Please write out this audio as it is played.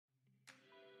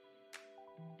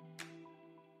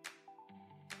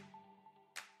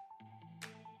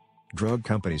Drug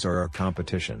companies are our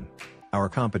competition. Our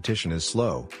competition is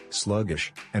slow,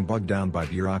 sluggish, and bogged down by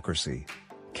bureaucracy.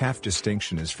 Calf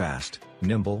distinction is fast,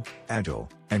 nimble, agile,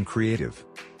 and creative.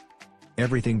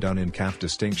 Everything done in calf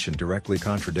distinction directly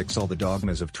contradicts all the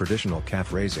dogmas of traditional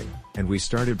calf raising, and we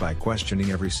started by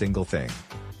questioning every single thing.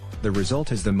 The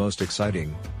result is the most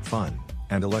exciting, fun,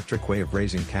 and electric way of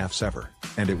raising calves ever,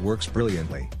 and it works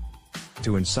brilliantly.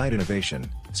 To incite innovation,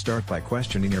 start by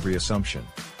questioning every assumption.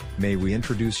 May we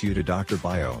introduce you to Dr.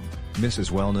 Biome, Mrs.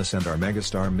 Wellness and our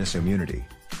megastar Miss Immunity.